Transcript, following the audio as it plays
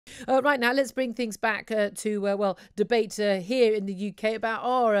Right now, let's bring things back to debate here in the UK about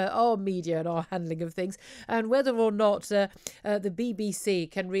our media and our handling of things, and whether or not the BBC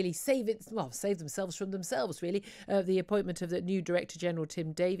can really save themselves from themselves, really. The appointment of the new Director General,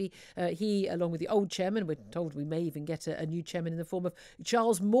 Tim Davie, he, along with the old chairman, we're told we may even get a new chairman in the form of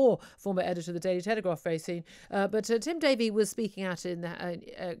Charles Moore, former editor of the Daily Telegraph, very soon. But Tim Davie was speaking out in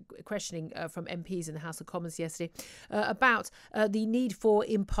questioning from MPs in the House of Commons yesterday about the need for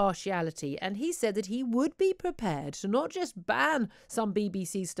impartiality, and he said that he would be prepared to not just ban some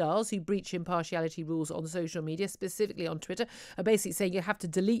BBC stars who breach impartiality rules on social media, specifically on Twitter, basically saying you have to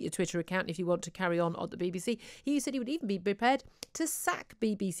delete your Twitter account if you want to carry on at the BBC. He said he would even be prepared to sack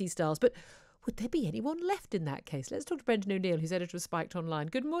BBC stars. But would there be anyone left in that case? Let's talk to Brendan O'Neill, who's editor of Spiked Online.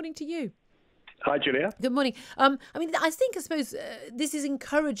 Good morning to you. Hi, Julia. Good morning. I suppose this is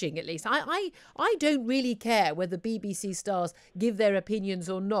encouraging, at least. I don't really care whether BBC stars give their opinions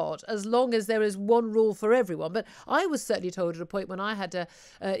or not, as long as there is one rule for everyone. But I was certainly told at a point when I had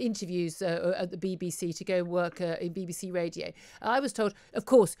interviews at the BBC to go and work in BBC Radio, I was told, of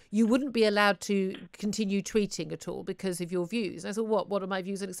course, you wouldn't be allowed to continue tweeting at all because of your views. And I thought, what are my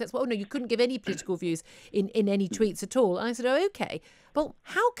views? And it says, well, no, you couldn't give any political views in any tweets at all. And I said, oh, OK. Well,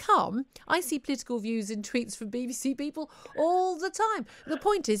 how come I see political views in tweets from BBC people all the time? The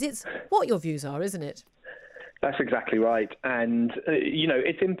point is, it's what your views are, isn't it? That's exactly right. And,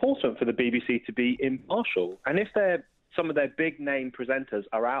 it's important for the BBC to be impartial. And if some of their big name presenters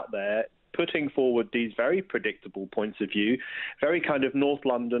are out there putting forward these very predictable points of view, very kind of North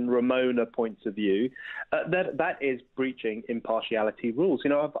London, Ramona points of view, that is breaching impartiality rules.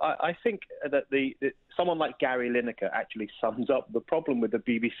 I think that someone like Gary Lineker actually sums up the problem with the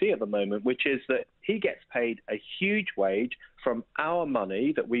BBC at the moment, which is that he gets paid a huge wage from our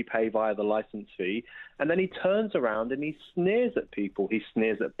money that we pay via the licence fee, and then he turns around and he sneers at people. He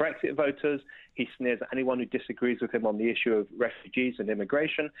sneers at Brexit voters. He sneers at anyone who disagrees with him on the issue of refugees and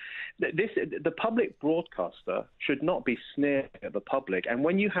immigration. The public broadcaster should not be sneering at the public. And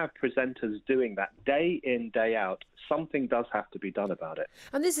when you have presenters doing that day in, day out, something does have to be done about it.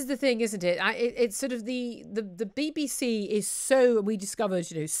 And this is the thing, isn't it? It's sort of the BBC is so, we discovered,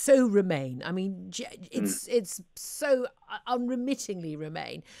 so Remain. I mean, it's so unremittingly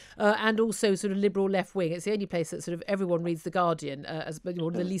Remain, and also sort of liberal left wing. It's the only place that sort of everyone reads The Guardian as one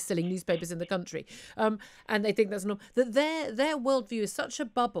of the least selling newspapers in the country, and they think that's normal. That their worldview is such a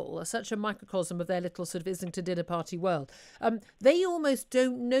bubble, such a microcosm of their little sort of Islington dinner party world. They almost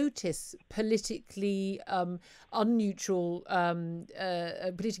don't notice politically unneutral,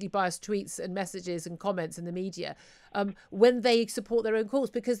 politically biased tweets and messages and comments in the media when they support their own cause,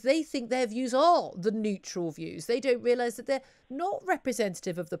 because they think their views are the neutral views. They don't realise that they're not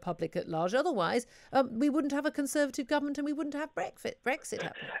representative of the public at large. Otherwise, we wouldn't have a Conservative government and we wouldn't have Brexit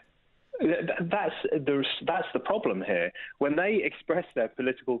happening. That's the problem here. When they express their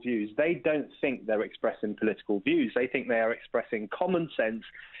political views, they don't think they're expressing political views. They think they are expressing common sense,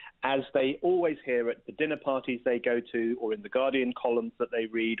 as they always hear at the dinner parties they go to, or in the Guardian columns that they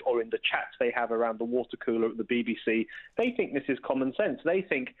read, or in the chats they have around the water cooler at the BBC. They think this is common sense. They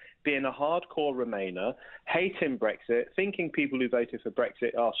think being a hardcore Remainer, hating Brexit, thinking people who voted for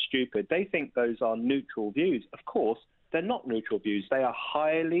Brexit are stupid, they think those are neutral views. Of course, they're not neutral views. They are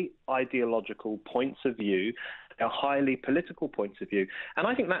highly ideological points of view. They are highly political points of view. And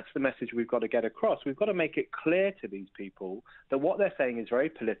I think that's the message we've got to get across. We've got to make it clear to these people that what they're saying is very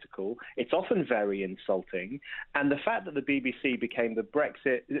political. It's often very insulting. And the fact that the BBC became the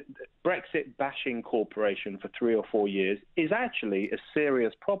Brexit bashing corporation for 3 or 4 years is actually a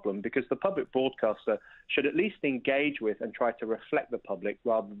serious problem, because the public broadcaster should at least engage with and try to reflect the public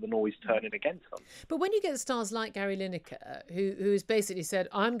rather than always turning against them. But when you get stars like Gary Lineker, who has basically said,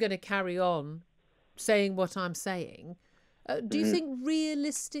 I'm going to carry on saying what I'm saying, do you think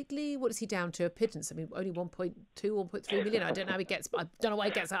realistically, what is he down to? A pittance? I mean, only 1.2, 1.3 million. I don't know how he gets. I don't know why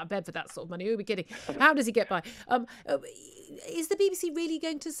he gets out of bed for that sort of money. Who are we kidding? How does he get by? Is the BBC really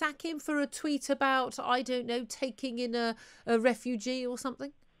going to sack him for a tweet about, I don't know, taking in a refugee or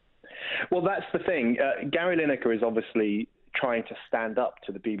something? Well, that's the thing. Gary Lineker is obviously trying to stand up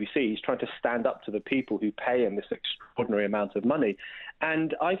to the BBC. He's trying to stand up to the people who pay him this extraordinary amount of money.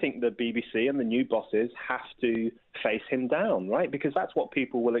 And I think the BBC and the new bosses have to face him down, right? Because that's what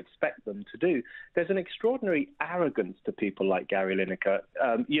people will expect them to do. There's an extraordinary arrogance to people like Gary Lineker.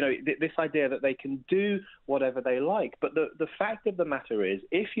 This idea that they can do whatever they like. But the fact of the matter is,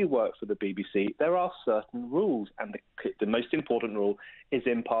 if you work for the BBC, there are certain rules. And the most important rule is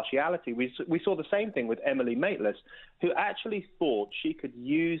impartiality. We saw the same thing with Emily Maitlis, who actually thought she could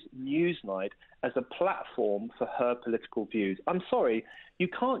use Newsnight as a platform for her political views. I'm sorry, you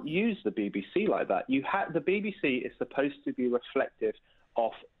can't use the BBC like that. The BBC is supposed to be reflective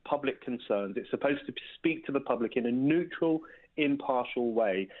of public concerns. It's supposed to speak to the public in a neutral, impartial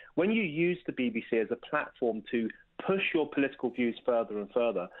way. When you use the BBC as a platform to push your political views further and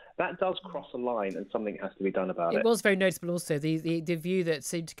further, that does cross a line, and something has to be done about it. It was very noticeable also, the view that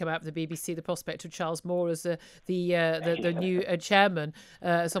seemed to come out of the BBC, the prospect of Charles Moore as the new chairman,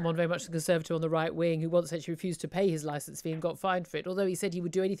 someone very much conservative on the right wing, who once actually refused to pay his licence fee and got fined for it, although he said he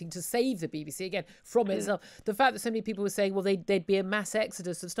would do anything to save the BBC, again, from itself. The fact that so many people were saying, well, there'd be a mass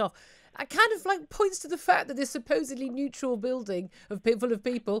exodus of staff, it kind of like points to the fact that this supposedly neutral building full of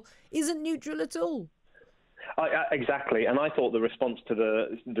people isn't neutral at all. Exactly, and I thought the response to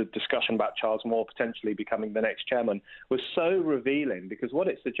the discussion about Charles Moore potentially becoming the next chairman was so revealing, because what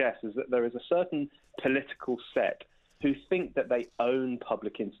it suggests is that there is a certain political set who think that they own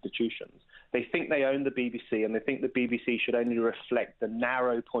public institutions. They think they own the BBC, and they think the BBC should only reflect the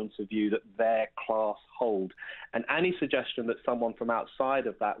narrow points of view that their class hold. And any suggestion that someone from outside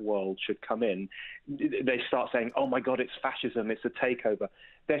of that world should come in, they start saying, oh my God, it's fascism, it's a takeover.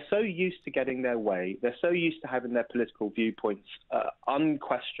 They're so used to getting their way, they're so used to having their political viewpoints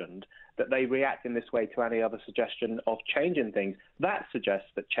unquestioned, that they react in this way to any other suggestion of changing things. That suggests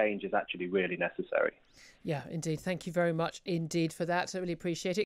that change is actually really necessary. Yeah, indeed. Thank you very much indeed for that. I really appreciate it.